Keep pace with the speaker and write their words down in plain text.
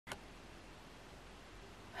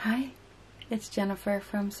Hi, it's Jennifer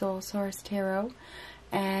from Soul Source Tarot,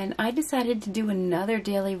 and I decided to do another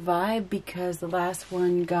daily vibe because the last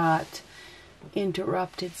one got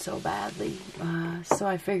interrupted so badly. So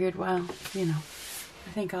I figured, well, you know, I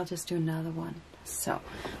think I'll just do another one. So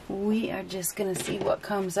we are just going to see what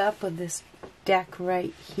comes up with this deck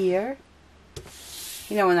right here.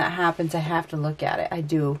 You know, when that happens, I have to look at it. I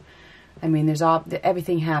do. I mean,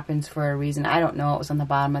 everything happens for a reason. I don't know what was on the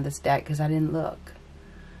bottom of this deck because I didn't look.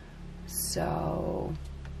 So,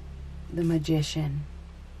 the Magician.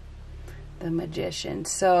 The Magician.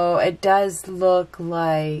 So, it does look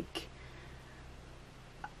like...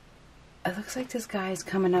 It looks like this guy is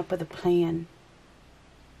coming up with a plan.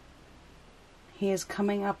 He is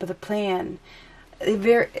coming up with a plan.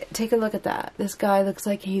 Take a look at that. This guy looks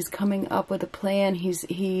like he's coming up with a plan.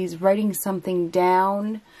 He's writing something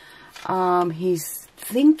down. He's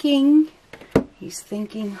thinking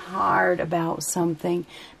hard about something.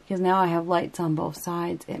 Because now I have lights on both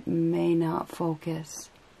sides. It may not focus.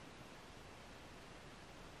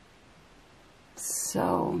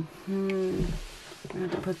 So, I'm going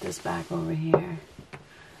to put this back over here.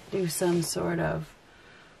 Do some sort of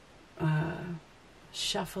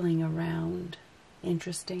shuffling around.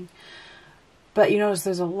 Interesting. But you notice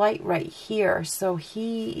there's a light right here. So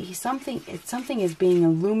something is being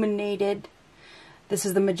illuminated. This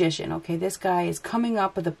is the Magician, okay? This guy is coming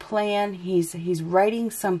up with a plan. He's writing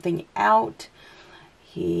something out.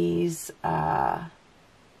 He's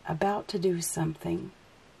about to do something.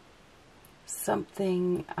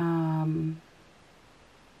 Something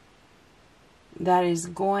that is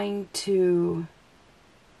going to...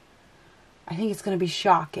 I think it's going to be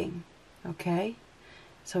shocking, okay?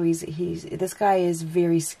 So this guy is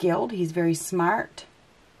very skilled. He's very smart.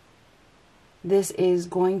 This is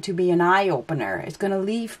going to be an eye-opener. It's going to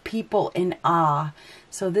leave people in awe.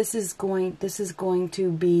 So this is going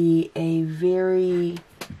to be a very...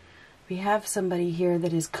 We have somebody here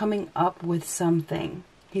that is coming up with something.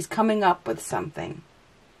 He's coming up with something.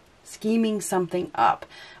 Scheming something up.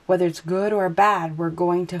 Whether it's good or bad, we're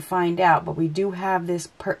going to find out. But we do have this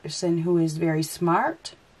person who is very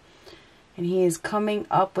smart. And he is coming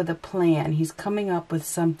up with a plan. He's coming up with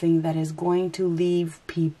something that is going to leave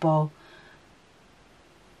people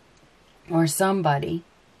or somebody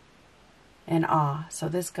in awe. So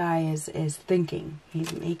this guy is thinking.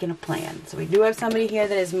 He's making a plan. So we do have somebody here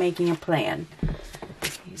that is making a plan.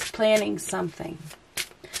 He's planning something.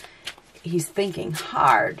 He's thinking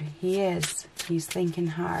hard. He is. He's thinking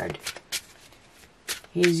hard.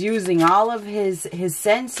 He's using all of his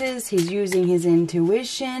senses. He's using his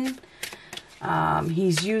intuition.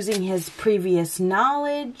 He's using his previous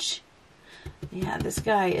knowledge. Yeah, this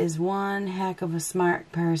guy is one heck of a smart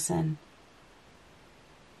person.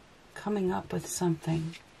 Coming up with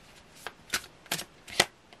something.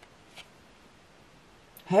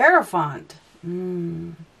 Hierophant.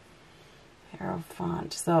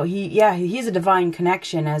 Hierophant. So he's a divine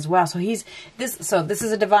connection as well. So this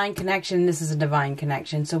is a divine connection, this is a divine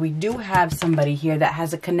connection. So we do have somebody here that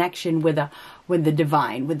has a connection with the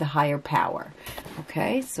divine, with the higher power.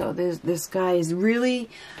 Okay, so this guy is really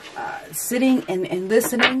sitting and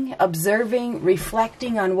listening, observing,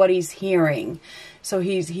 reflecting on what he's hearing. So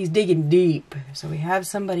he's digging deep. So we have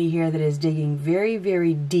somebody here that is digging very,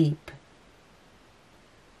 very deep.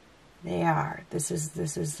 They are. This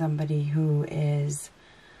is somebody who is,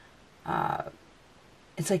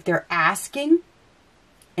 it's like they're asking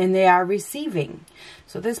and they are receiving.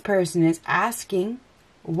 So this person is asking,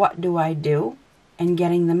 what do I do? And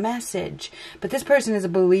getting the message. But this person is a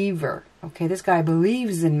believer. Okay, this guy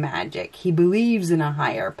believes in magic. He believes in a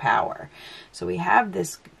higher power. So we have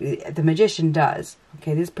this, the Magician does.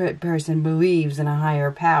 Okay, this person believes in a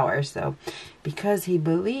higher power. So because he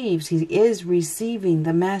believes, he is receiving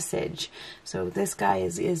the message. So this guy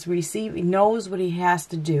is receiving, knows what he has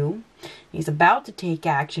to do. He's about to take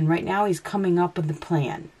action. Right now he's coming up with the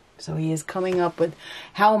plan. So he is coming up with,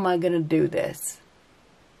 how am I going to do this?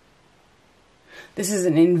 This is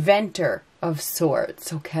an inventor of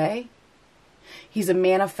sorts, okay? He's a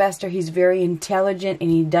manifester. He's very intelligent,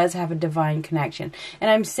 and he does have a divine connection. And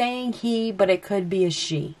I'm saying he, but it could be a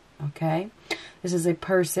she, okay? This is a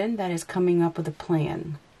person that is coming up with a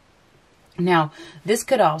plan. Now, this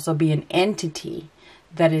could also be an entity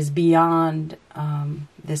that is beyond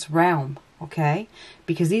this realm, okay?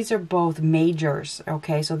 Because these are both majors,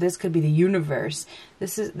 okay? So this could be the universe.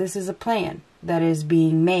 This is a plan that is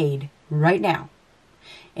being made right now.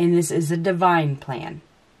 And this is a divine plan.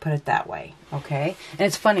 Put it that way, okay? And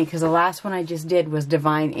it's funny because the last one I just did was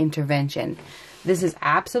divine intervention. This is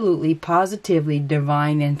absolutely, positively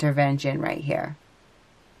divine intervention right here.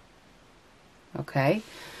 Okay?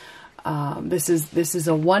 This is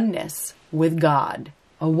a oneness with God,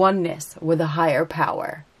 a oneness with a higher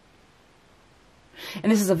power.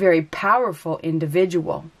 And this is a very powerful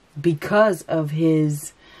individual because of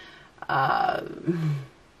his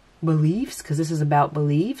beliefs, because this is about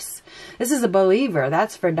beliefs. This is a believer,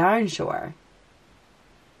 that's for darn sure.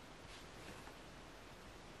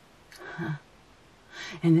 Huh.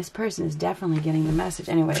 And this person is definitely getting the message.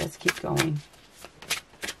 Anyway, let's keep going.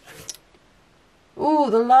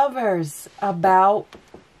 Ooh, the Lovers, about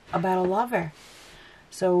a lover.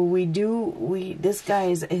 So this guy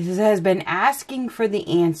has been asking for the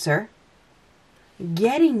answer,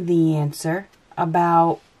 getting the answer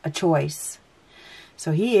about a choice.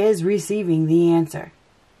 So he is receiving the answer.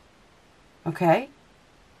 Okay?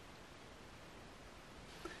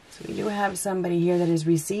 So we do have somebody here that is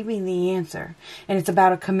receiving the answer. And it's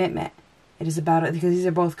about a commitment. It is about it because these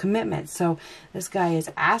are both commitments. So this guy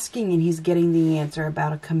is asking and he's getting the answer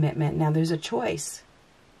about a commitment. Now there's a choice.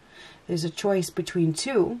 There's a choice between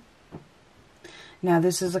two. Now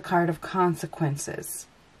this is a card of consequences.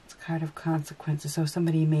 It's a card of consequences. So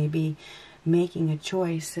somebody may be making a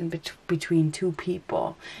choice in between two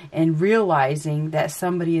people and realizing that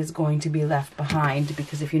somebody is going to be left behind,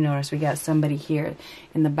 because if you notice, we got somebody here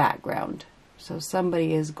in the background. So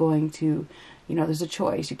somebody is going to, you know, there's a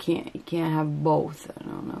choice. You can't have both. I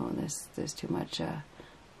don't know. There's too much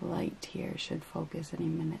light here. Should focus any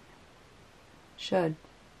minute. Should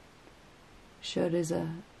is a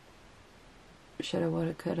shoulda,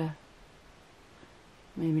 woulda, coulda.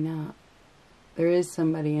 Maybe not. There is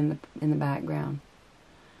somebody in the background,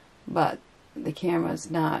 but the camera's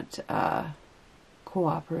not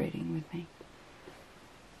cooperating with me.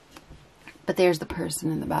 But there's the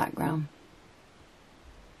person in the background.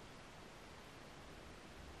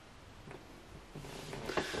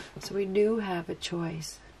 So we do have a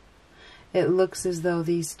choice. It looks as though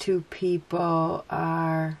these two people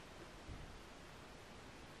are...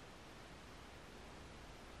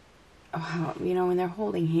 Oh, you know, when they're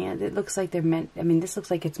holding hands, it looks like they're meant... I mean, this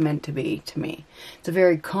looks like it's meant to be to me. It's a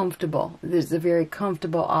very comfortable... There's a very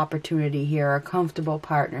comfortable opportunity here, a comfortable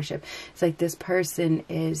partnership. It's like this person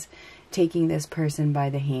is taking this person by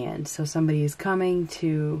the hand. So somebody is coming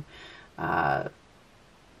to...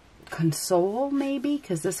 console, maybe,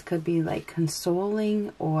 because this could be like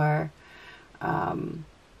consoling or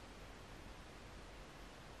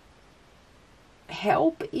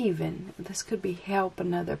help even. This could be help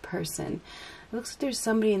another person. It looks like there's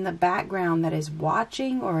somebody in the background that is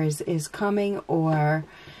watching or is coming, or,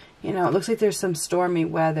 you know, it looks like there's some stormy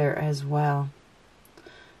weather as well.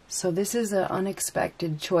 So this is an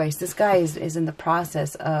unexpected choice. This guy is in the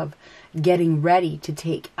process of getting ready to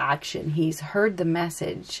take action. He's heard the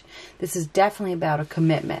message. This is definitely about a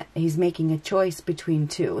commitment. He's making a choice between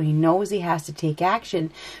two. He knows he has to take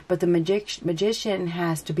action, but the magician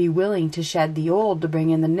has to be willing to shed the old to bring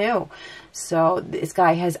in the new. So this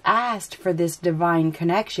guy has asked for this divine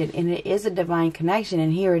connection, and it is a divine connection,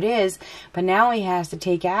 and here it is. But now he has to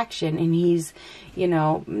take action, and he's, you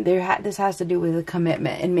know, this has to do with a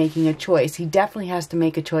commitment and making a choice. He definitely has to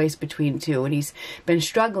make a choice between two, and he's been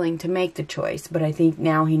struggling to make the choice, but I think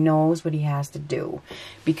now he knows what he has to do,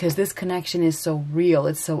 because this connection is so real,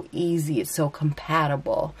 it's so easy, it's so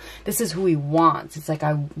compatible. This is who he wants. It's like,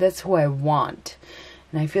 that's who I want.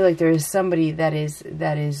 And I feel like there is somebody that is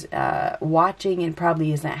watching and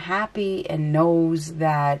probably isn't happy and knows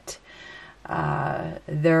that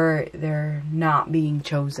they're not being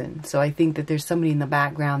chosen. So I think that there's somebody in the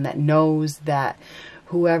background that knows that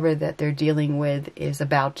whoever that they're dealing with is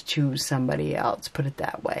about to choose somebody else. Put it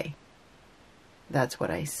that way. That's what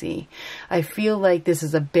I see. I feel like this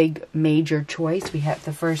is a big major choice. We have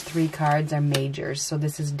the first three cards are majors. So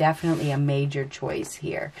this is definitely a major choice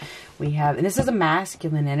here. We have, and this is a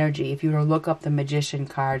masculine energy. If you were to look up the magician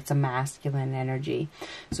card, it's a masculine energy.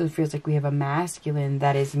 So it feels like we have a masculine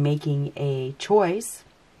that is making a choice.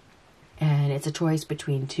 And it's a choice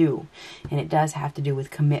between two. And it does have to do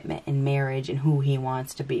with commitment and marriage and who he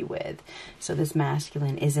wants to be with. So this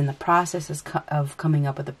masculine is in the process of coming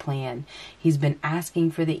up with a plan. He's been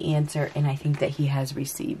asking for the answer, and I think that he has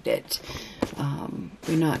received it.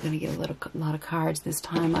 We're not going to get a lot of cards this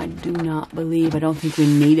time. I do not believe. I don't think we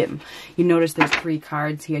need him. You notice there's three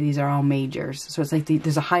cards here. These are all majors. So it's like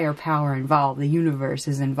there's a higher power involved. The universe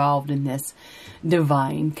is involved in this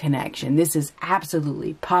divine connection. This is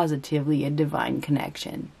absolutely, positively a divine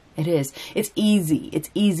connection. It is. It's easy. It's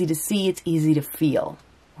easy to see. It's easy to feel.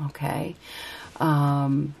 Okay?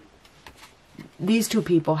 These two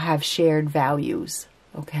people have shared values.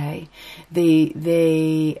 Okay?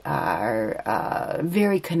 They are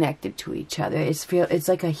very connected to each other. It's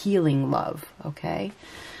like a healing love. Okay?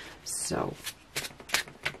 So,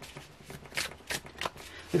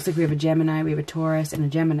 looks like we have a Gemini, we have a Taurus, and a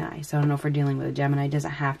Gemini. So I don't know if we're dealing with a Gemini. It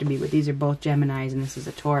doesn't have to be, but these are both Geminis, and this is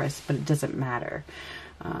a Taurus, but it doesn't matter.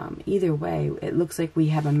 Either way, it looks like we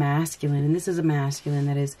have a masculine, and this is a masculine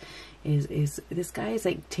that is this guy is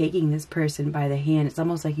like taking this person by the hand. It's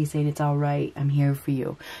almost like he's saying, it's all right, I'm here for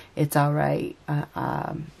you. It's all right,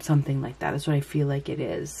 something like that. That's what I feel like it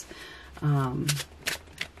is. Oh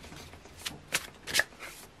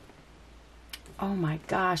my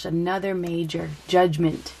gosh, another major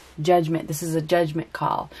judgment. Judgment. This is a judgment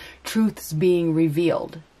call. Truths being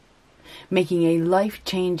revealed. Making a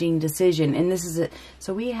life-changing decision. And this is it.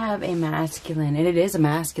 So we have a masculine, and it is a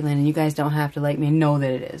masculine, and you guys don't have to like me. I know that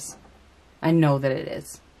it is. I know that it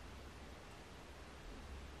is.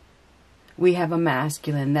 We have a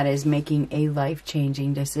masculine that is making a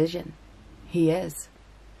life-changing decision. He is.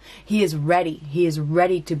 He is ready. He is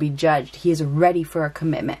ready to be judged. He is ready for a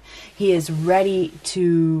commitment. He is ready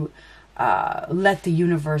to let the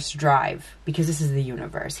universe drive, because this is the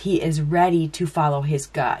universe. He is ready to follow his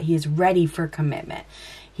gut. He is ready for commitment.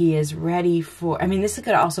 He is ready for, I mean, this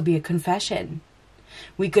could also be a confession.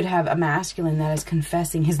 We could have a masculine that is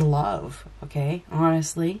confessing his love, okay?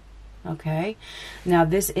 Honestly, okay? Now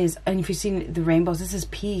this is, and if you've seen the rainbows, this is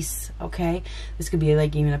peace, okay? This could be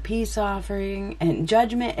like even a peace offering. And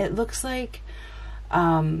judgment, it looks like,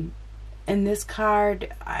 in this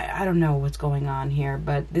card, I don't know what's going on here,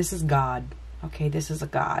 but this is God. Okay, this is a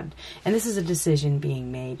God. And this is a decision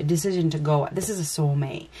being made. A decision to go. This is a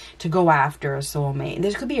soulmate. To go after a soulmate.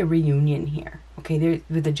 There could be a reunion here. Okay, there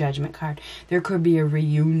with the Judgment card. There could be a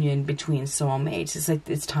reunion between soulmates. It's like,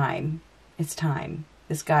 it's time. It's time.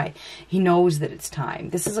 This guy, he knows that it's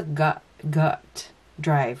time. This is a gut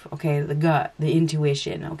drive, okay? The gut, the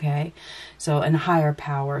intuition, okay? So, and higher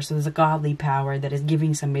power. So there's a godly power that is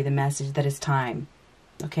giving somebody the message that it's time.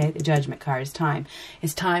 Okay, the Judgment card is time.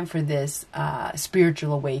 It's time for this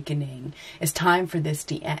spiritual awakening. It's time for this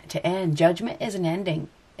to end. Judgment is an ending.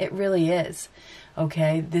 It really is.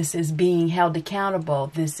 Okay, this is being held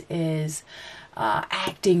accountable. This is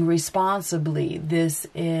acting responsibly. This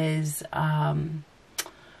is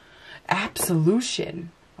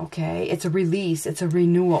absolution. Okay, it's a release, it's a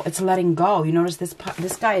renewal, it's letting go. You notice this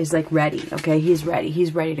guy is like ready. Okay, he's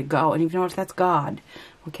ready to go. And you notice that's God.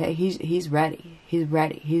 Okay, he's ready. He's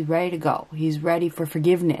ready to go. He's ready for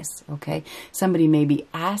forgiveness. Okay, somebody may be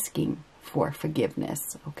asking for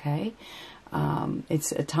forgiveness. Okay,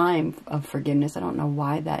 it's a time of forgiveness. I don't know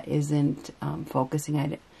why that isn't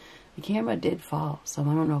focusing. The camera did fall, so I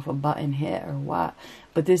don't know if a button hit or what.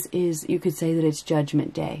 But this is, you could say that it's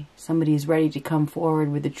Judgment Day. Somebody is ready to come forward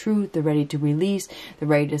with the truth. They're ready to release. They're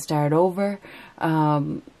ready to start over.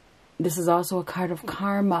 This is also a card of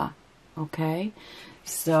karma. Okay?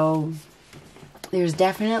 So, there's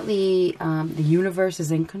definitely, the universe is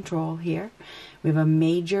in control here. We have a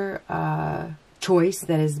major choice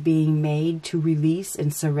that is being made to release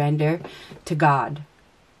and surrender to God.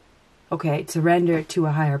 Okay, surrender to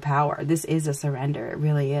a higher power. This is a surrender. It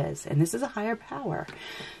really is. And this is a higher power.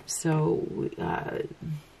 So,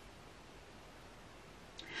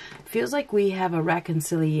 feels like we have a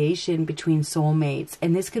reconciliation between soulmates.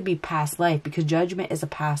 And this could be past life, because Judgment is a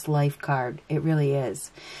past life card. It really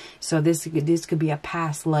is. So this could be a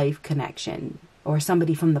past life connection. Or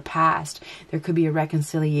somebody from the past. There could be a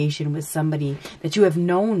reconciliation with somebody that you have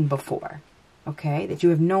known before. Okay, that you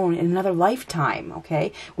have known in another lifetime,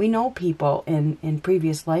 okay? We know people in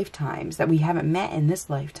previous lifetimes that we haven't met in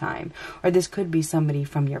this lifetime. Or this could be somebody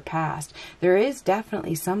from your past. There is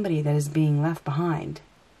definitely somebody that is being left behind.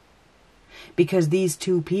 Because these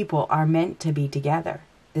two people are meant to be together.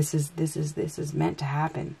 This is meant to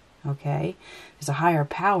happen, okay? There's a higher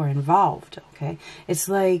power involved, okay? It's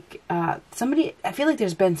like somebody, I feel like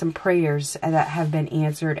there's been some prayers that have been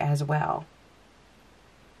answered as well.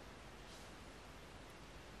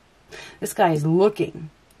 This guy is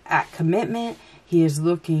looking at commitment. He is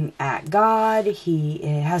looking at God. He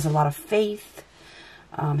has a lot of faith.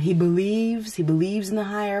 He believes in the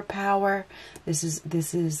higher power. This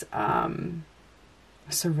is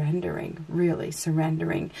surrendering, really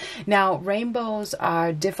surrendering. Now, rainbows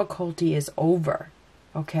are difficulty is over.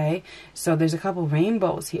 Okay, so there's a couple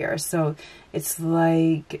rainbows here. So it's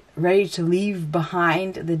like ready to leave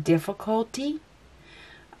behind the difficulty.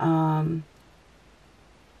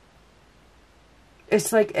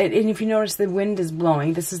 It's like, and if you notice the wind is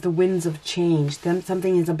blowing, this is the winds of change.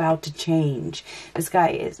 Something is about to change. This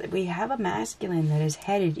guy is, we have a masculine that is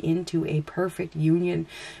headed into a perfect union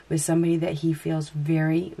with somebody that he feels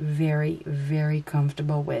very, very, very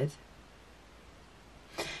comfortable with.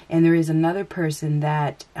 And there is another person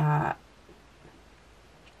that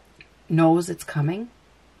knows it's coming,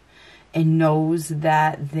 and knows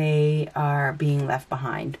that they are being left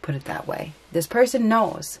behind, put it that way. This person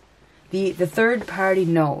knows. The third party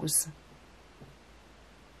knows.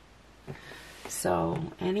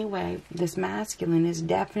 So, anyway, this masculine is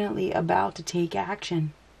definitely about to take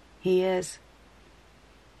action. He is.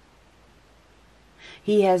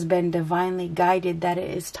 He has been divinely guided that it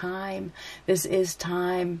is time. This is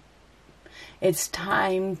time. It's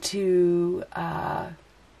time to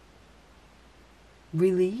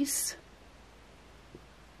release.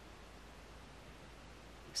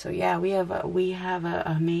 So yeah, we have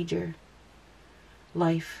a major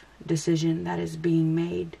life decision that is being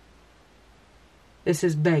made. This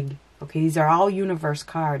is big. Okay, these are all universe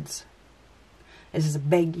cards. This is a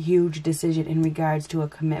big, huge decision in regards to a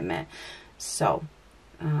commitment. So,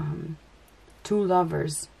 two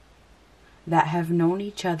lovers that have known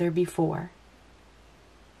each other before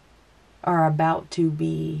are about to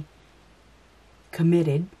be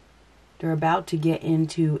committed. They're about to get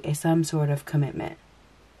into some sort of commitment.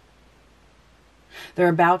 They're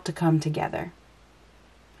about to come together.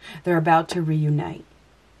 They're about to reunite.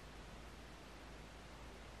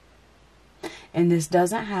 And this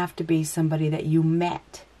doesn't have to be somebody that you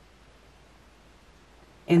met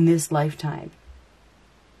in this lifetime.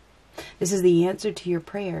 This is the answer to your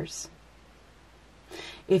prayers.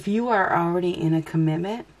 If you are already in a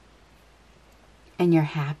commitment and you're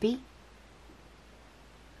happy,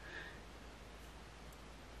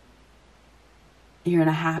 you're in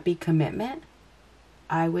a happy commitment,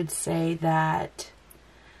 I would say that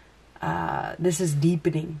this is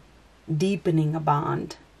deepening a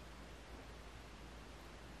bond.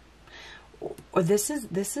 Or this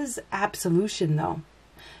is absolution, though.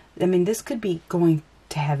 I mean, this could be going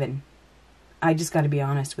to heaven. I just got to be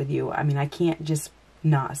honest with you. I mean, I can't just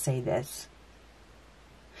not say this.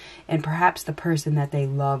 And perhaps the person that they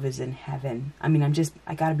love is in heaven. I mean,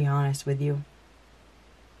 I got to be honest with you.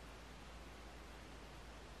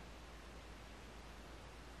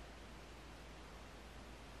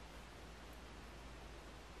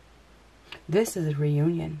 This is a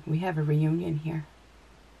reunion. We have a reunion here.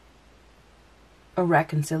 A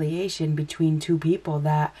reconciliation between two people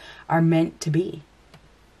that are meant to be.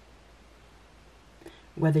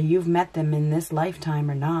 Whether you've met them in this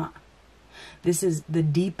lifetime or not. This is the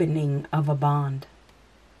deepening of a bond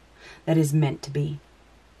that is meant to be.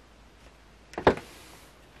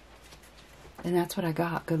 And that's what I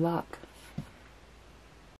got. Good luck.